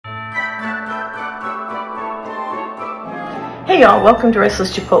Hey y'all, welcome to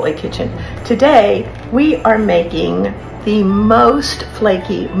Restless Chipotle Kitchen. Today we are making the most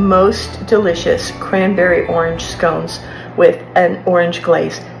flaky, most delicious cranberry orange scones with an orange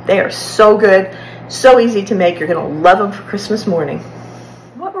glaze. They are so good, so easy to make. You're gonna love them for Christmas morning.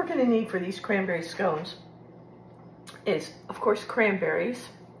 What we're gonna need for these cranberry scones is, of course, cranberries.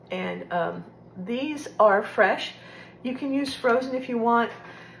 And these are fresh. You can use frozen if you want.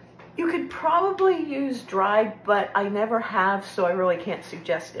 You could probably use dried, but I never have, so I really can't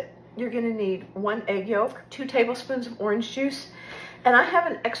suggest it. You're gonna need 1 egg yolk, 2 tablespoons of orange juice, and I have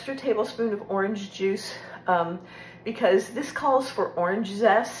an extra tablespoon of orange juice because this calls for orange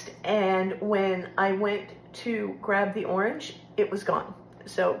zest, and when I went to grab the orange, it was gone.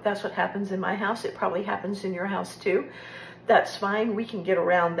 So that's what happens in my house. It probably happens in your house too. That's fine, we can get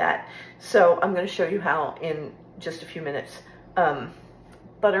around that. So I'm gonna show you how in just a few minutes.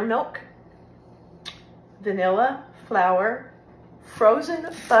 Buttermilk, vanilla, flour, frozen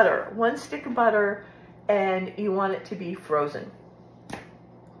butter, 1 stick of butter, and you want it to be frozen.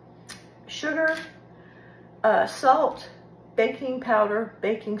 Sugar, salt, baking powder,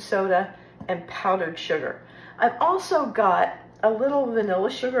 baking soda, and powdered sugar. I've also got a little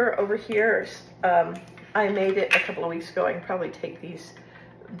vanilla sugar over here. I made it a couple of weeks ago. I can probably take these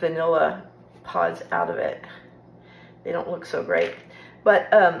vanilla pods out of it. They don't look so great.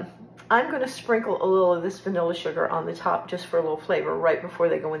 But I'm going to sprinkle a little of this vanilla sugar on the top just for a little flavor right before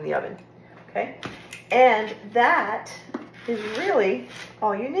they go in the oven. Okay? And that is really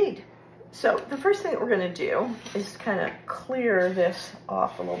all you need. So the first thing that we're going to do is kind of clear this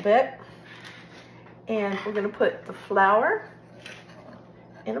off a little bit. And we're going to put the flour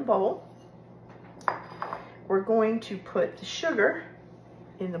in a bowl. We're going to put the sugar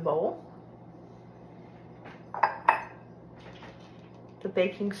in the bowl. The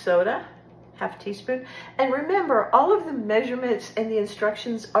baking soda, ½ teaspoon. And remember, all of the measurements and the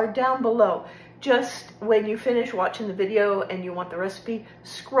instructions are down below. Just when you finish watching the video and you want the recipe,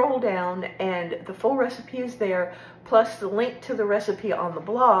 scroll down and the full recipe is there, plus the link to the recipe on the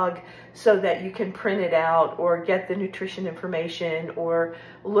blog so that you can print it out or get the nutrition information or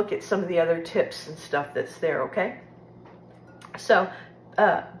look at some of the other tips and stuff that's there, okay? So,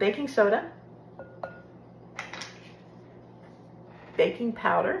 baking soda, baking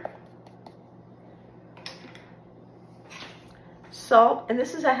powder, salt, and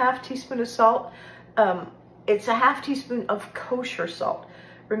this is a ½ teaspoon of salt. It's a ½ teaspoon of kosher salt.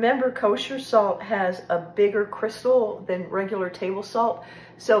 Remember, kosher salt has a bigger crystal than regular table salt.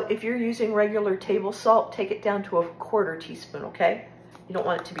 So if you're using regular table salt, take it down to a ¼ teaspoon, okay? You don't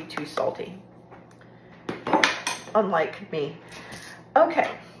want it to be too salty, unlike me.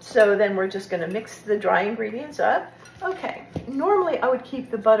 Okay, so then we're just gonna mix the dry ingredients up. Okay, normally I would keep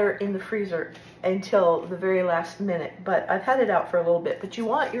the butter in the freezer until the very last minute, but I've had it out for a little bit. But you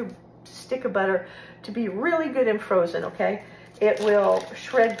want your stick of butter to be really good and frozen, okay? It will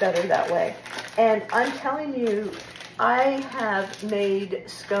shred better that way. And I'm telling you, I have made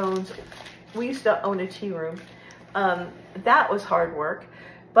scones. We used to own a tea room. That was hard work.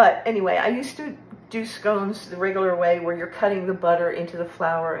 But anyway, I used to do scones the regular way where you're cutting the butter into the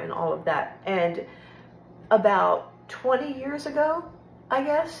flour and all of that. And about 20 years ago, I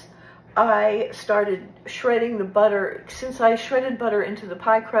guess, I started shredding the butter. Since I shredded butter into the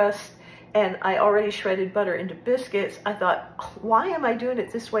pie crust and I already shredded butter into biscuits, I thought, why am I doing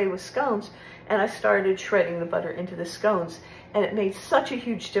it this way with scones? And I started shredding the butter into the scones, and it made such a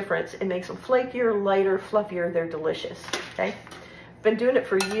huge difference. It makes them flakier, lighter, fluffier. They're delicious, okay? Been doing it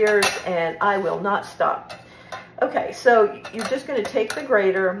for years and I will not stop. Okay, so you're just going to take the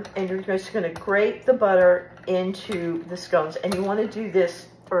grater and you're just going to grate the butter into the scones. And you want to do this,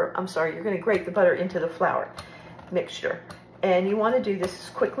 or I'm sorry, you're going to grate the butter into the flour mixture. And you want to do this as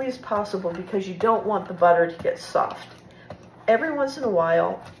quickly as possible because you don't want the butter to get soft. Every once in a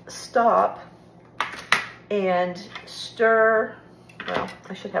while, stop and stir. Well,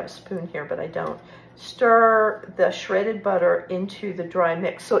 I should have a spoon here, but I don't. Stir the shredded butter into the dry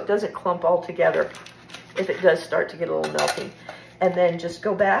mix so it doesn't clump all together if it does start to get a little melty. And then just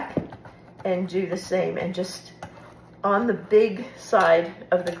go back and do the same, and just on the big side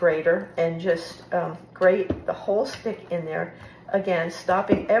of the grater and just grate the whole stick in there. Again,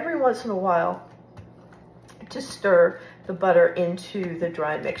 stopping every once in a while to stir the butter into the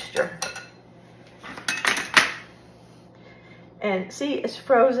dry mixture. And see, it's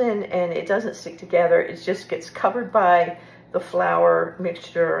frozen and it doesn't stick together. It just gets covered by the flour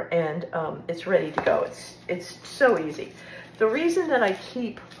mixture and it's ready to go. It's so easy. The reason that I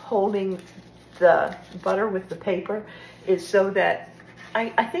keep holding the butter with the paper is so that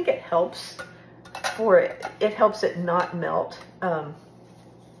I think it helps for it. It helps it not melt.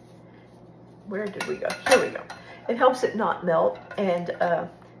 Where did we go? Here we go. It helps it not melt, and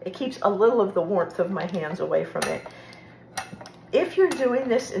it keeps a little of the warmth of my hands away from it. If you're doing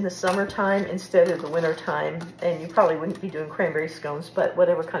this in the summertime instead of the wintertime, and you probably wouldn't be doing cranberry scones, but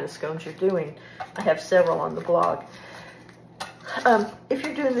whatever kind of scones you're doing, I have several on the blog. If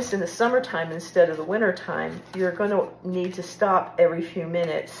you're doing this in the summertime instead of the wintertime, you're going to need to stop every few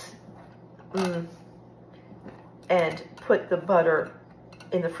minutes and put the butter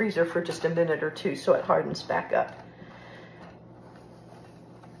in the freezer for just a minute or two so it hardens back up.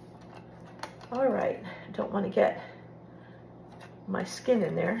 All right, I don't want to get my skin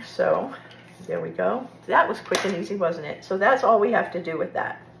in there, so there we go. That was quick and easy, wasn't it? So that's all we have to do with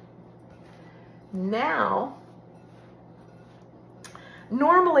that. Now,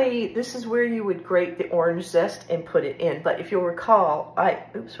 normally this is where you would grate the orange zest and put it in, but if you'll recall,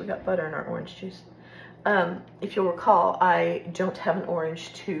 oops, we got butter in our orange juice. If you'll recall, I don't have an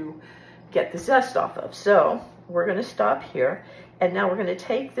orange to get the zest off of. So we're going to stop here. And now we're going to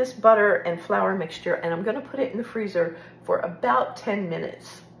take this butter and flour mixture and I'm going to put it in the freezer for about 10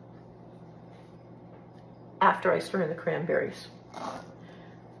 minutes after I stir in the cranberries.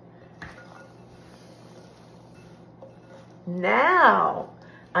 Now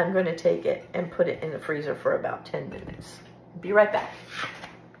I'm going to take it and put it in the freezer for about 10 minutes. Be right back.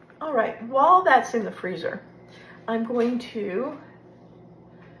 All right, while that's in the freezer, I'm going to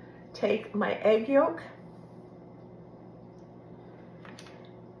take my egg yolk,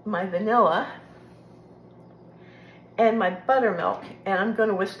 my vanilla, and my buttermilk, and I'm going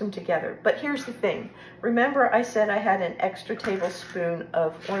to whisk them together. But here's the thing. Remember I said I had an extra tablespoon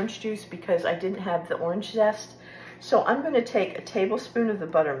of orange juice because I didn't have the orange zest? So I'm going to take a tablespoon of the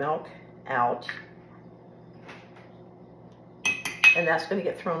buttermilk out, and that's going to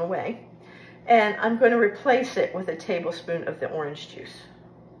get thrown away. And I'm going to replace it with a tablespoon of the orange juice.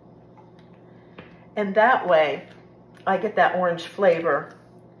 And that way, I get that orange flavor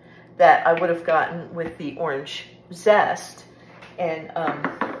that I would have gotten with the orange zest, and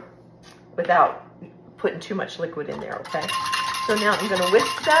without putting too much liquid in there, okay? So now I'm going to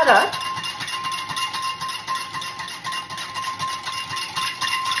whisk that up.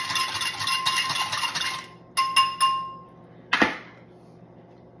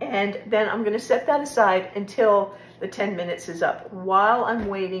 And then I'm going to set that aside until the 10 minutes is up. While I'm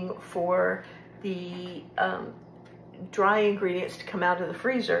waiting for the dry ingredients to come out of the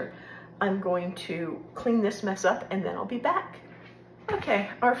freezer, I'm going to clean this mess up and then I'll be back. Okay,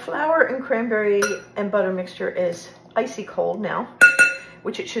 our flour and cranberry and butter mixture is icy cold now,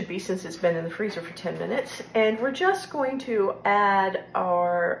 which it should be since it's been in the freezer for 10 minutes. And we're just going to add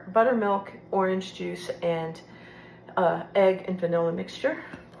our buttermilk, orange juice, and egg and vanilla mixture.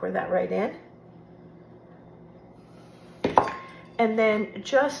 Pour that right in. And then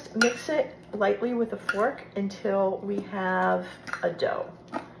just mix it lightly with a fork until we have a dough.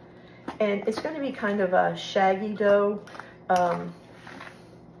 And it's going to be kind of a shaggy dough.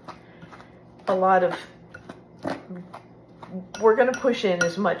 We're going to push in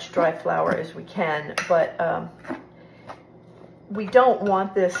as much dry flour as we can, but we don't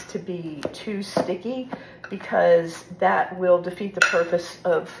want this to be too sticky because that will defeat the purpose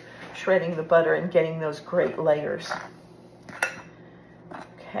of shredding the butter and getting those great layers.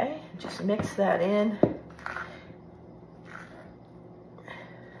 Okay, just mix that in.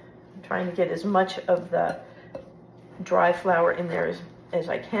 I'm trying to get as much of the dry flour in there as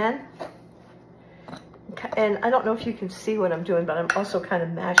I can. And I don't know if you can see what I'm doing, but I'm also kind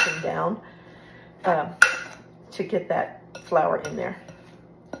of mashing down to get that flour in there.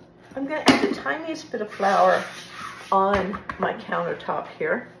 I'm going to add the tiniest bit of flour on my countertop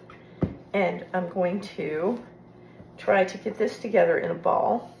here, and I'm going to try to get this together in a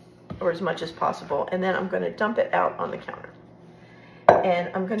ball, or as much as possible, and then I'm going to dump it out on the counter. And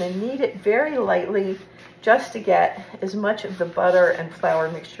I'm going to knead it very lightly just to get as much of the butter and flour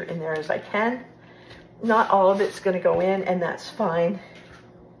mixture in there as I can. Not all of it's going to go in, and that's fine.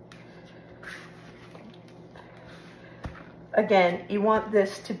 Again, you want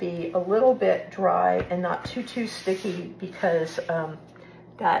this to be a little bit dry and not too sticky because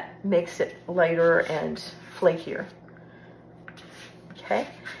that makes it lighter and flakier. Okay,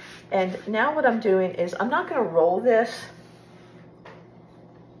 and now what I'm doing is I'm not going to roll this.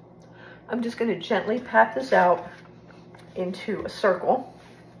 I'm just going to gently pat this out into a circle.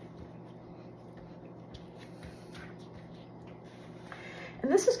 And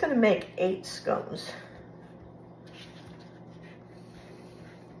this is going to make 8 scones.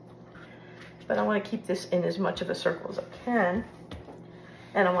 But I want to keep this in as much of a circle as I can.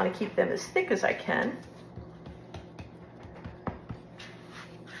 And I want to keep them as thick as I can.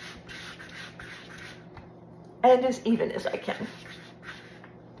 And as even as I can.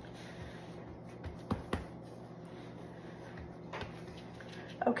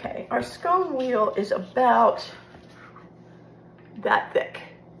 Okay, our scone wheel is about that thick.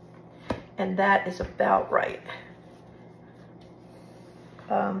 And that is about right.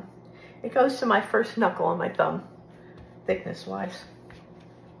 It goes to my first knuckle on my thumb, thickness-wise.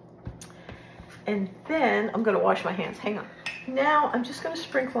 And then I'm going to wash my hands. Hang on. Now I'm just going to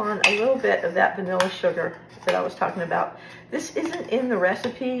sprinkle on a little bit of that vanilla sugar that I was talking about. This isn't in the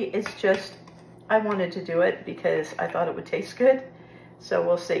recipe. It's just I wanted to do it because I thought it would taste good. So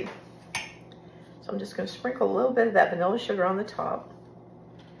we'll see. So I'm just going to sprinkle a little bit of that vanilla sugar on the top.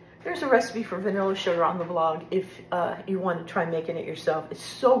 There's a recipe for vanilla sugar on the blog if you want to try making it yourself. It's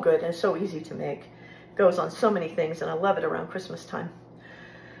so good and so easy to make. It goes on so many things, and I love it around Christmas time.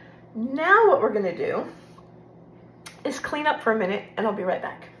 Now what we're going to do is clean up for a minute, and I'll be right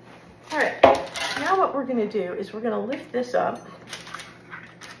back. All right, now what we're going to do is we're going to lift this up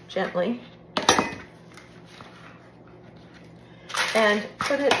gently and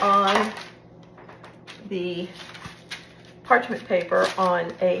put it on the parchment paper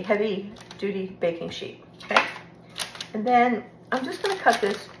on a heavy duty baking sheet, okay? And then I'm just going to cut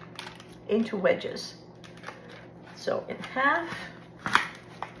this into wedges. So in half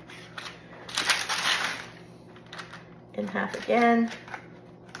again,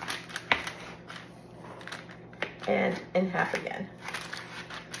 and in half again.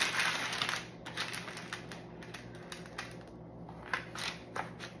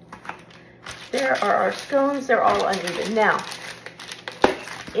 There are our scones. They're all uneven. Now,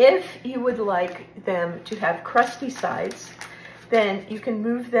 if you would like them to have crusty sides, then you can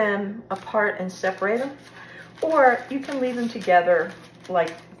move them apart and separate them, or you can leave them together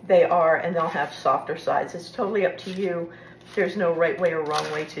like they are and they'll have softer sides. It's totally up to you. There's no right way or wrong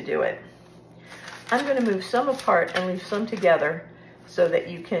way to do it. I'm going to move some apart and leave some together so that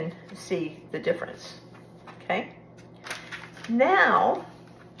you can see the difference. Okay? Now,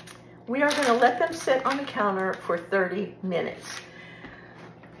 we are going to let them sit on the counter for 30 minutes.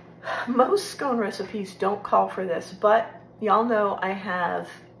 Most scone recipes don't call for this, but y'all know I have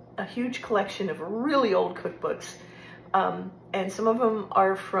a huge collection of really old cookbooks, and some of them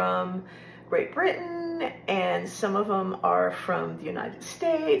are from Great Britain, and some of them are from the United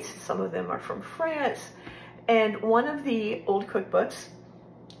States, some of them are from France, and one of the old cookbooks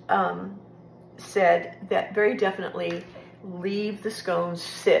said that very definitely leave the scones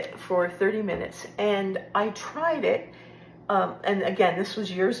sit for 30 minutes. And I tried it, and again, this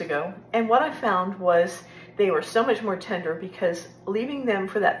was years ago, and what I found was they were so much more tender because leaving them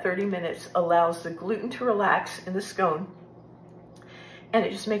for that 30 minutes allows the gluten to relax in the scone, and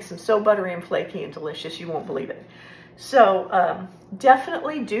it just makes them so buttery and flaky and delicious, you won't believe it. So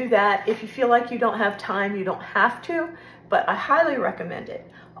definitely do that. If you feel like you don't have time, you don't have to, but I highly recommend it.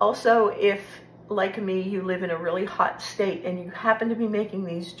 Also, if like me, you live in a really hot state and you happen to be making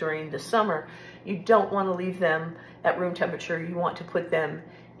these during the summer, you don't want to leave them at room temperature. You want to put them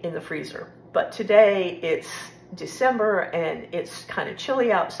in the freezer. But today it's December and it's kind of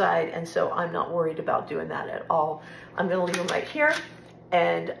chilly outside, and so I'm not worried about doing that at all. I'm going to leave them right here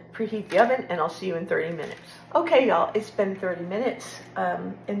and preheat the oven, and I'll see you in 30 minutes. Okay, y'all, it's been 30 minutes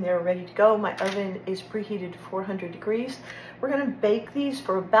and they're ready to go. My oven is preheated to 400 degrees. We're going to bake these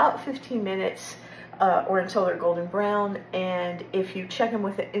for about 15 minutes or until they're golden brown, and if you check them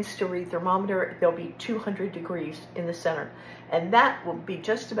with an Insta-Read thermometer, they'll be 200 degrees in the center, and that will be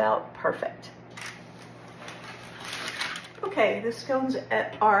just about perfect. Okay, the scones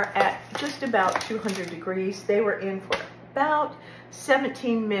are at just about 200 degrees. They were in for about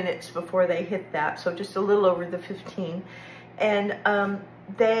 17 minutes before they hit that, so just a little over the 15. And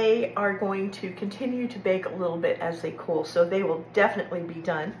they are going to continue to bake a little bit as they cool, so they will definitely be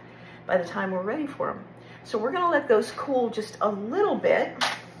done by the time we're ready for them. So we're going to let those cool just a little bit.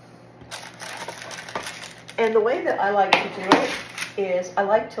 And the way that I like to do it is I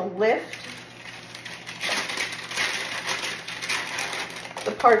like to lift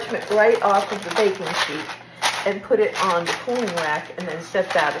the parchment right off of the baking sheet and put it on the cooling rack and then set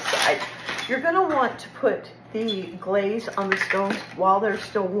that aside. You're going to want to put the glaze on the scones while they're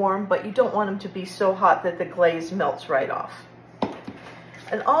still warm, but you don't want them to be so hot that the glaze melts right off.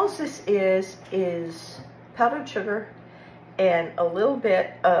 And all this is powdered sugar and a little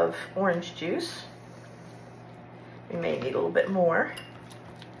bit of orange juice. We may need a little bit more.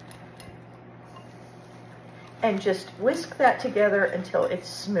 And just whisk that together until it's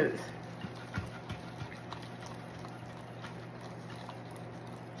smooth.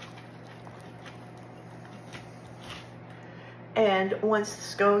 And once the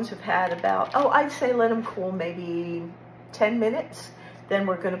scones have had about, oh, I'd say let them cool maybe 10 minutes. Then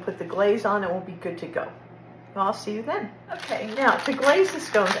we're going to put the glaze on and we'll be good to go. I'll see you then. Okay, now to glaze the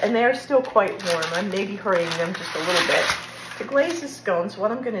scones, and they're still quite warm. I'm maybe hurrying them just a little bit. To glaze the scones,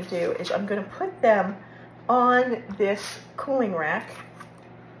 what I'm going to do is I'm going to put them on this cooling rack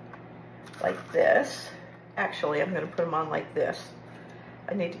like this. Actually, I'm going to put them on like this.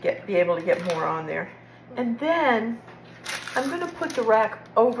 I need to be able to get more on there. And then I'm going to put the rack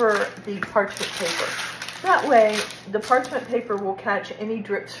over the parchment paper. That way, the parchment paper will catch any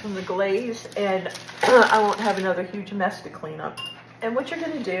drips from the glaze, and I won't have another huge mess to clean up. And what you're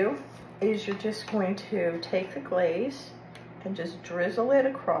going to do is you're just going to take the glaze and just drizzle it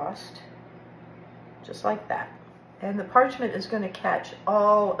across, just like that. And the parchment is going to catch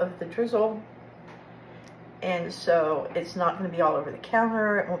all of the drizzle, and so it's not going to be all over the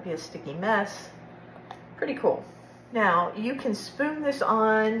counter. It won't be a sticky mess. Pretty cool. Now, you can spoon this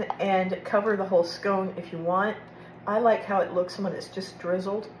on and cover the whole scone if you want. I like how it looks when it's just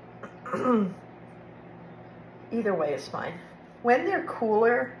drizzled. Either way is fine. When they're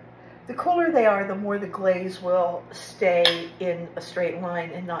cooler, the cooler they are, the more the glaze will stay in a straight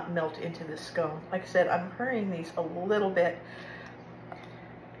line and not melt into the scone. Like I said, I'm hurrying these a little bit,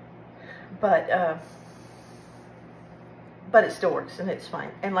 but it still works and it's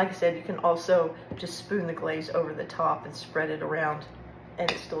fine. And like I said, you can also just spoon the glaze over the top and spread it around, and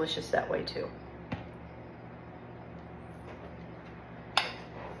it's delicious that way too.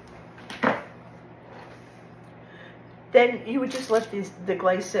 Then you would just let the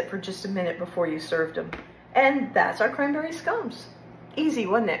glaze sit for just a minute before you served them. And that's our cranberry scones. Easy,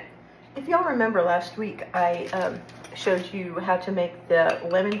 wasn't it? If y'all remember last week, I showed you how to make the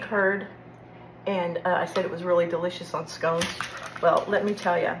lemon curd, and I said it was really delicious on scones. Well, let me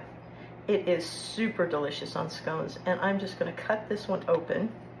tell you, it is super delicious on scones. And I'm just going to cut this one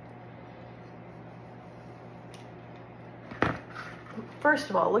open. First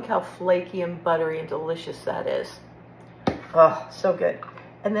of all, look how flaky and buttery and delicious that is. Oh, so good.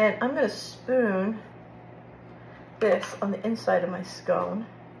 And then I'm going to spoon this on the inside of my scone.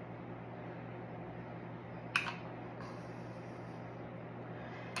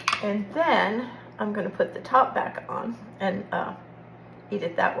 And then I'm going to put the top back on and eat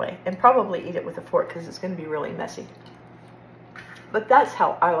it that way. And probably eat it with a fork because it's going to be really messy. But that's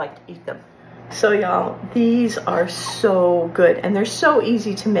how I like to eat them. So y'all, these are so good. And they're so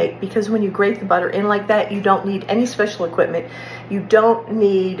easy to make because when you grate the butter in like that, you don't need any special equipment. You don't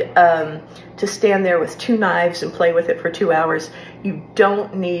need to stand there with 2 knives and play with it for 2 hours. You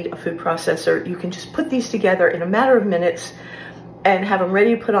don't need a food processor. You can just put these together in a matter of minutes and have them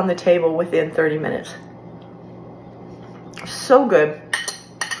ready to put on the table within 30 minutes. So good.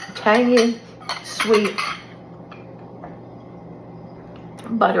 Tangy, sweet,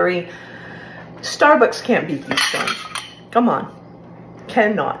 buttery. Starbucks can't beat these scones. Come on.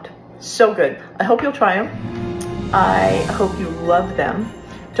 Cannot. So good. I hope you'll try them. I hope you love them.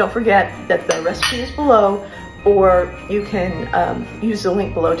 Don't forget that the recipe is below, or you can use the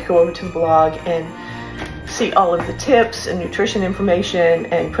link below to go over to the blog and see all of the tips and nutrition information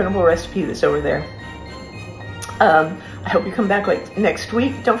and printable recipe that's over there. I hope you come back next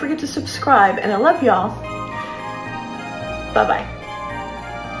week. Don't forget to subscribe, and I love y'all. Bye-bye.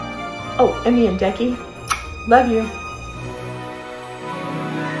 Oh, Emmy and Decky, love you.